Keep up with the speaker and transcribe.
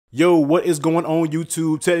Yo, what is going on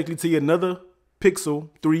YouTube? Technically to another Pixel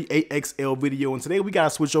 3 8XL video, and today we gotta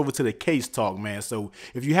switch over to the case talk, man. So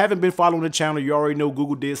if you haven't been following the channel, you already know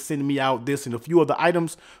Google did send me out this and a few other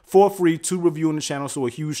items for free to review on the channel, so a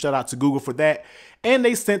huge shout out to Google for that. And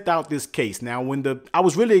they sent out this case. Now I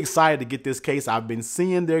was really excited to get this case. I've been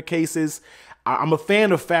seeing their cases. I'm a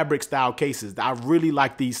fan of fabric style cases. I really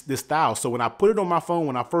like this style. So when I put it on my phone,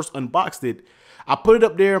 when I first unboxed it, I put it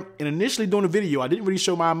up there, and initially doing the video, I didn't really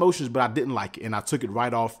show my emotions, but I didn't like it, and I took it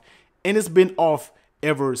right off, and it's been off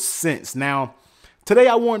ever since. Now, today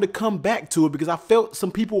I wanted to come back to it because I felt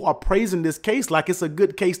some people are praising this case like it's a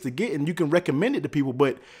good case to get, and you can recommend it to people,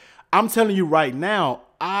 but I'm telling you right now,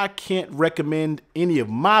 I can't recommend any of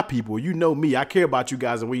my people. You know me, I care about you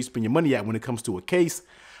guys and where you spend your money at when it comes to a case.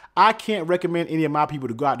 I can't recommend any of my people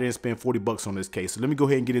to go out there and spend 40 bucks on this case. So let me go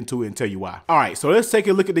ahead and get into it and tell you why. All right, so let's take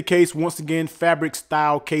a look at the case. Once again, fabric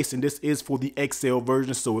style case, and this is for the XL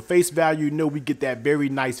version. So at face value, you know we get that very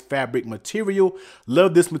nice fabric material.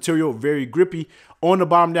 Love this material, very grippy. On the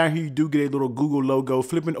bottom down here, you do get a little Google logo.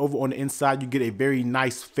 Flipping over on the inside, you get a very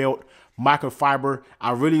nice felt microfiber.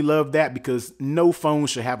 I really love that because no phone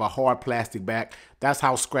should have a hard plastic back. That's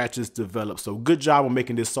how scratches develop. So good job on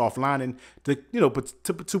making this soft lining to,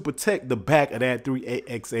 to protect the back of that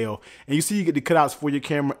 3.8XL. And you see you get the cutouts for your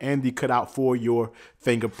camera and the cutout for your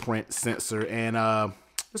fingerprint sensor. And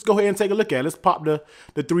let's go ahead and take a look at it. Let's pop the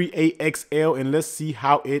 3.8XL and let's see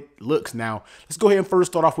how it looks. Now, let's go ahead and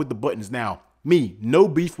first start off with the buttons. Now, no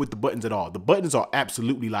beef with the buttons at all. The buttons are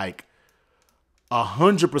absolutely like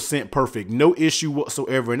 100% perfect, no issue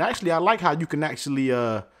whatsoever. And actually, I like how you can actually,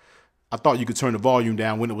 I thought you could turn the volume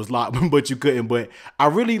down when it was locked, but you couldn't. But I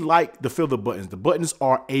really like the feel of the buttons. The buttons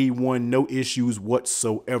are A1, no issues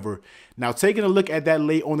whatsoever. Now, taking a look at that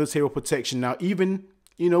lay on the table protection. Now, even,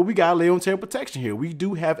 we got a lay on table protection here. We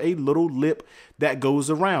do have a little lip that goes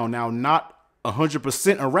around. Now, not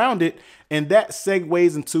 100% around it. And that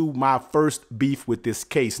segues into my first beef with this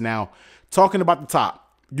case. Now, talking about the top.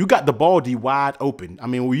 You got the baldy wide open. I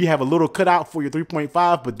mean, you have a little cutout for your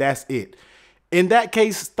 3.5, but that's it. In that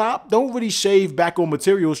case, don't really shave back on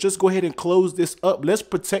materials. Just go ahead and close this up. Let's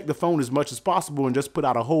protect the phone as much as possible and just put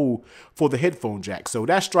out a hole for the headphone jack. So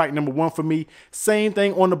that's strike number one for me. Same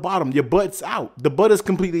thing on the bottom. Your butt's out. The butt is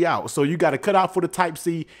completely out. So you got a cutout for the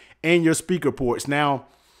Type-C and your speaker ports. Now,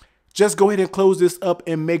 just go ahead and close this up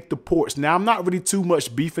and make the ports. Now, I'm not really too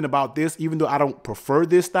much beefing about this, even though I don't prefer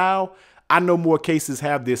this style. I know more cases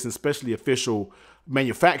have this, especially official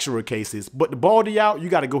manufacturer cases, but the baldy out, you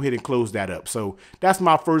got to go ahead and close that up. So that's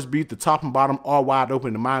my first beef. The top and bottom are wide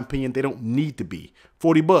open. In my opinion, they don't need to be.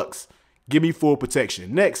 40 bucks. Give me full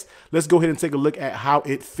protection. Next, let's go ahead and take a look at how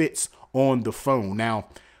it fits on the phone. Now,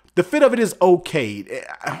 the fit of it is okay.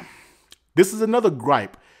 This is another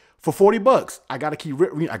gripe. For 40 bucks, I gotta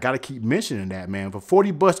keep mentioning that, man. For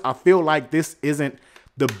 40 bucks, I feel like this isn't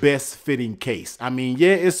the best fitting case. I mean,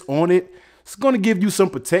 yeah, it's on it. It's going to give you some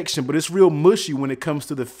protection, but it's real mushy when it comes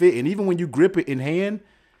to the fit. And even when you grip it in hand,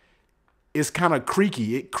 it's kind of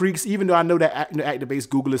creaky. It creaks, even though I know that activates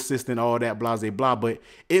Google Assistant, all that, blah, blah, blah. But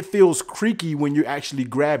it feels creaky when you actually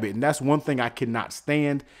grab it. And that's one thing I cannot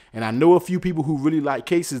stand. And I know a few people who really like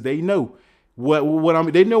cases, they know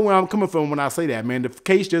they know where I'm coming from when I say that, man. The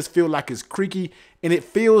case just feels like it's creaky, and it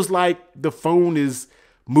feels like the phone is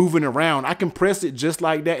moving around. I can press it just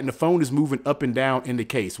like that, and the phone is moving up and down in the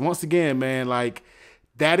case. Once again, man, like,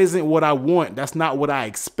 that isn't what I want. That's not what I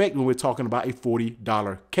expect when we're talking about a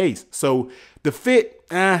 $40 case. So the fit,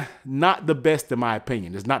 not the best in my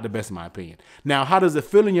opinion. It's not the best in my opinion. Now, how does it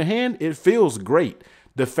feel in your hand? It feels great.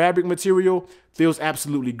 The fabric material feels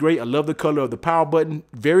absolutely great. I love the color of the power button.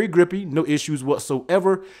 Very grippy, no issues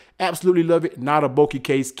whatsoever. Absolutely love it. Not a bulky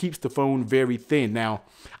case. Keeps the phone very thin. Now,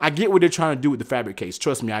 I get what they're trying to do with the fabric case.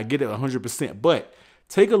 Trust me, I get it 100%. But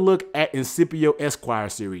take a look at Incipio Esquire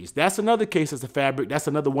series. That's another case that's a fabric. That's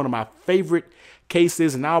another one of my favorite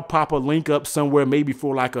cases. And I'll pop a link up somewhere, maybe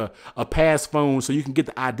for like a past phone, so you can get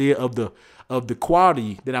the idea of the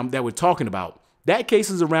quality that we're talking about. That case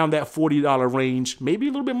is around that $40 range, maybe a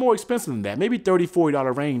little bit more expensive than that, maybe $30,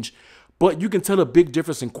 $40 range. But you can tell a big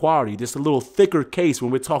difference in quality. Just a little thicker case when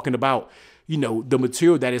we're talking about, the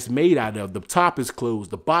material that it's made out of. The top is closed,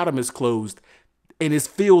 the bottom is closed, and it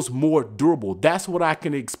feels more durable. That's what I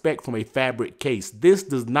can expect from a fabric case. This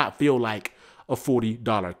does not feel like a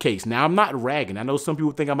 $40 case. Now, I'm not ragging. I know some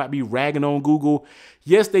people think I might be ragging on Google.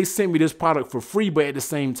 Yes, they sent me this product for free, but at the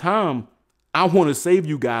same time, I want to save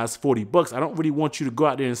you guys 40 bucks. I don't really want you to go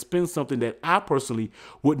out there and spend something that I personally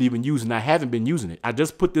wouldn't even use, and I haven't been using it. I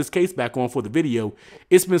just put this case back on for the video.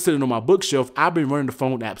 It's been sitting on my bookshelf. I've been running the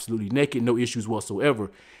phone absolutely naked, no issues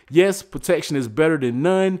whatsoever. Yes, protection is better than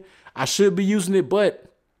none. I should be using it,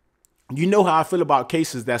 but you know how I feel about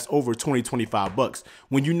cases that's over 20, 25 bucks.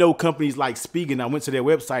 When you know companies like Spigen, I went to their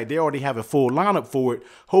website, they already have a full lineup for it.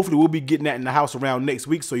 Hopefully we'll be getting that in the house around next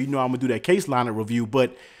week, so you know I'm gonna do that case lineup review.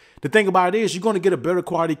 But the thing about it is you're going to get a better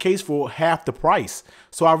quality case for half the price.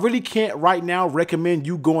 So I really can't right now recommend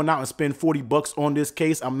you going out and spend 40 bucks on this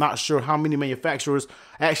case. I'm not sure how many manufacturers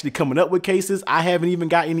are actually coming up with cases. I haven't even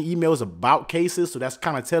got any emails about cases. So that's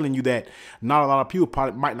kind of telling you that not a lot of people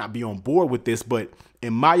probably might not be on board with this. But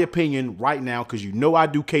in my opinion right now, because you know I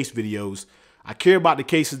do case videos, I care about the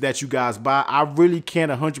cases that you guys buy. I really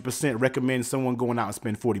can't 100% recommend someone going out and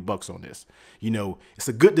spend 40 bucks on this. You know, it's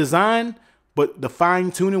a good design, but the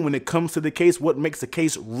fine tuning when it comes to the case, what makes a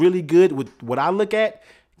case really good with what I look at,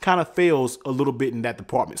 kind of fails a little bit in that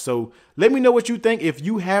department. So let me know what you think. If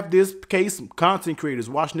you have this case, content creators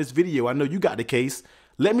watching this video, I know you got the case.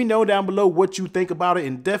 Let me know down below what you think about it,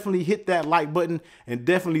 and definitely hit that like button and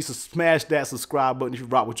definitely smash that subscribe button if you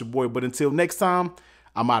rock with your boy. But until next time,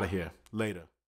 I'm out of here. Later.